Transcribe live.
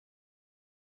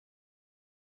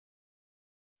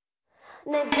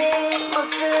내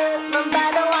뒷모습만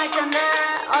봐도 알잖아.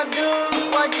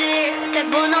 어두워질 때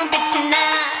분홍빛이 나.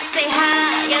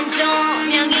 새하얀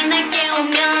조명이 날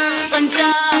깨우면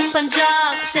번쩍번쩍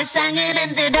세상을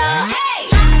흔들어.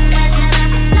 Hey!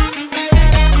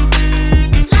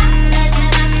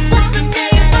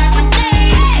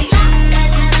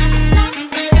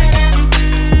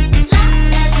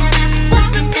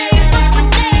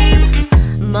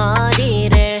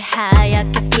 머리를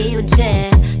하얗게 피운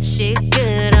채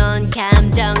시끄러운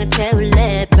감정을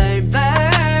태울래. Burn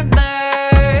burn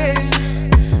burn.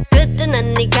 그때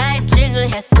난 네 갈증을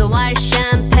해소할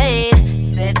샴페인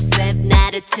Sip sip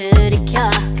나를 들이켜.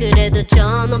 그래도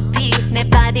저 높이 내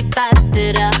바디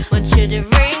받들어. Want you to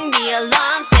ring the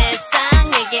alarm.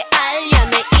 세상에게 알려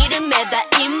내 이름에다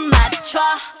입 맞춰.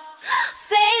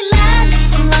 Say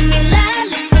Lalisa love me,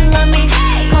 Lalisa love me.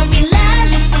 Hey, call me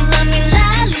Lalisa love me,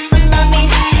 Lalisa love me.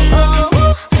 Hey, oh,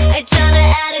 알잖아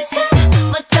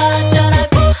attitude부터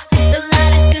어쩌라고. The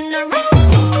lightest in the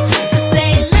room. Just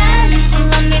say Lalisa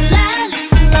love me,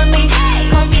 Lalisa love me. Hey,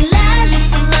 call me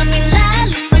Lalisa love me,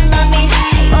 Lalisa love me.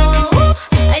 Hey, oh,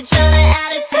 알잖아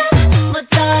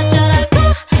attitude부터 어쩌라고.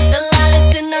 The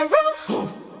lightest in the room.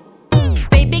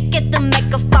 Baby, get the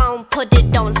microphone, put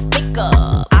it on speaker.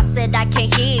 I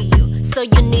can't hear you, so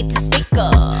you need to speak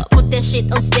up. Put that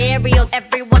shit on stereo,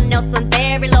 everyone else on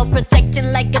very low,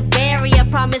 protecting like a barrier.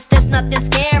 Promise there's nothing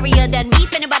scarier than me.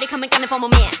 If anybody coming for my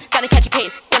man, gotta catch a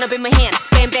case, gonna be my hand.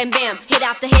 Bam bam bam, hit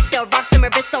after hit, the rocks in my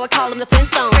wrist, so I call them the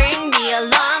Flintstones. Ring the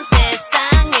alarm,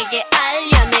 세상에게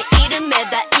알려 내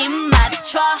이름에다 입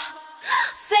맞춰.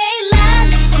 Say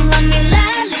Lalisa love me,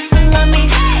 Lalisa love me.